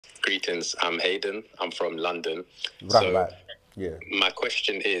Greetings, I'm Hayden. I'm from London. Right. Yeah. My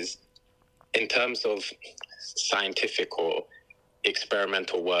question is, in terms of scientific or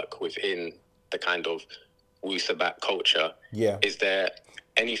experimental work within the kind of Wusabat culture, is there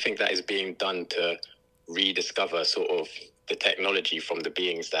anything that is being done to rediscover sort of the technology from the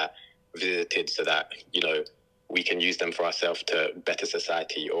beings that visited so that, we can use them for ourselves to better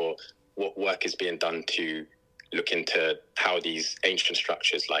society? Or what work is being done to look into how these ancient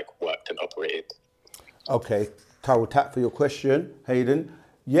structures worked and operated? Okay, Towel Tap for your question, Hayden.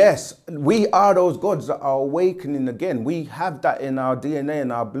 Yes, we are those gods that are awakening again. We have that in our DNA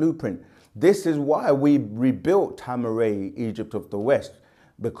and our blueprint. This is why we rebuilt Tamaray, Egypt of the West,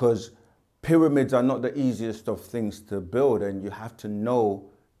 because pyramids are not the easiest of things to build, and you have to know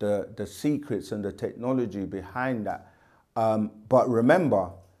the secrets and the technology behind that. But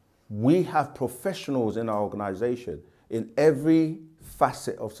remember, we have professionals in our organization in every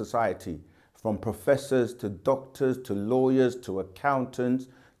facet of society, from professors to doctors to lawyers to accountants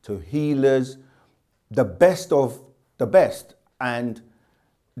to healers, the best of the best. And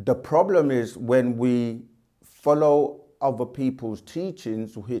the problem is when we follow other people's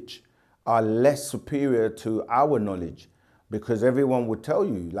teachings, which are less superior to our knowledge, because everyone would tell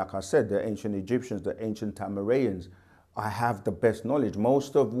you, like I said, the ancient Egyptians, the ancient Tamarayans, I have the best knowledge.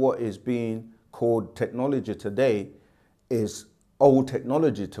 Most of what is being called technology today is old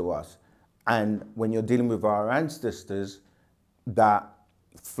technology to us. And when you're dealing with our ancestors that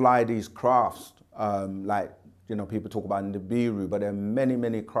fly these crafts, people talk about Nibiru, but there are many,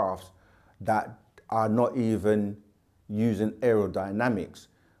 many crafts that are not even using aerodynamics.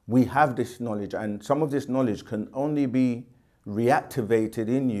 We have this knowledge, and some of this knowledge can only be reactivated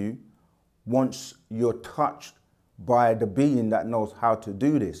in you once you're touched by the being that knows how to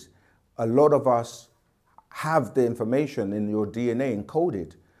do this. A lot of us have the information in your DNA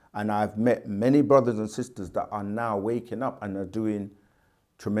encoded, and I've met many brothers and sisters that are now waking up and are doing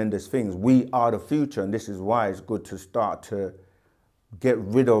tremendous things. We are the future, and this is why it's good to start to get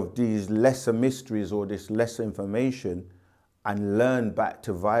rid of these lesser mysteries or this lesser information and learn back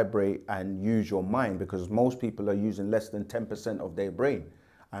to vibrate and use your mind, because most people are using less than 10% of their brain.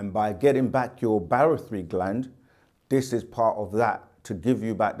 And by getting back your barothry gland, this is part of that, to give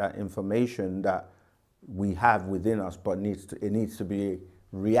you back that information that we have within us, but it needs to be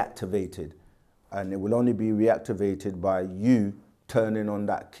reactivated. And it will only be reactivated by you turning on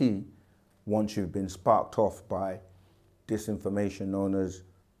that key once you've been sparked off by this information known as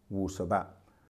Wu Sabat.